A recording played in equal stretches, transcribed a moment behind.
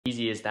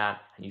Easy as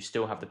that, and you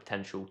still have the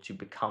potential to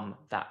become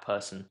that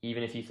person.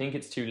 Even if you think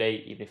it's too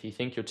late, even if you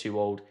think you're too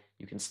old,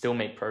 you can still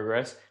make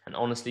progress. And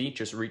honestly,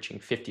 just reaching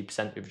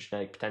 50% of your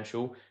genetic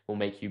potential will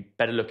make you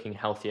better looking,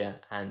 healthier,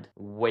 and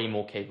way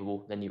more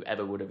capable than you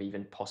ever would have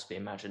even possibly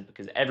imagined,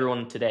 because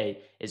everyone today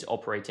is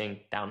operating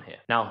down here.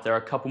 Now, there are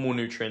a couple more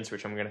nutrients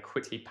which I'm going to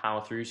quickly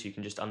power through so you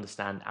can just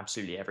understand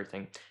absolutely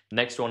everything. The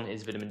next one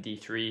is vitamin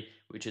D3,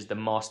 which is the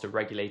master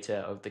regulator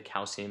of the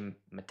calcium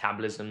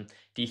metabolism.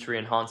 D3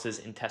 enhances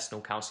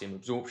intestinal calcium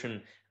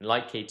absorption, and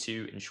like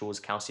K2, ensures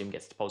calcium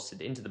gets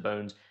deposited into the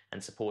bones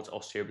and supports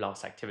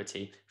osteoblast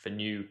activity for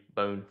new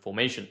bone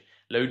formation.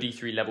 Low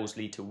D3 levels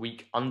lead to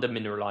weak,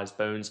 under-mineralized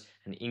bones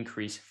and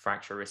increase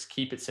fracture risk.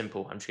 Keep it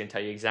simple. I'm just going to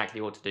tell you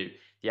exactly what to do.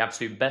 The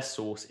absolute best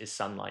source is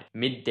sunlight.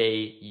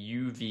 Midday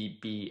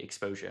UVB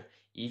exposure.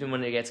 Even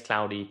when it gets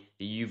cloudy,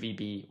 the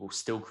UVB will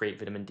still create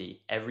vitamin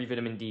D. Every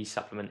vitamin D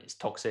supplement is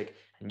toxic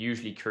and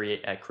usually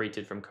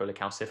created from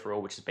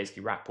cholecalciferol, which is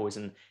basically rat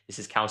poison. This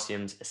is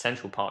calcium's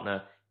essential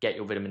partner. Get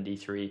your vitamin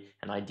D3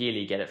 and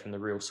ideally get it from the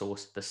real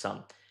source, the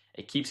sun.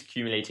 It keeps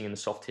accumulating in the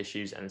soft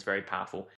tissues and it's very powerful.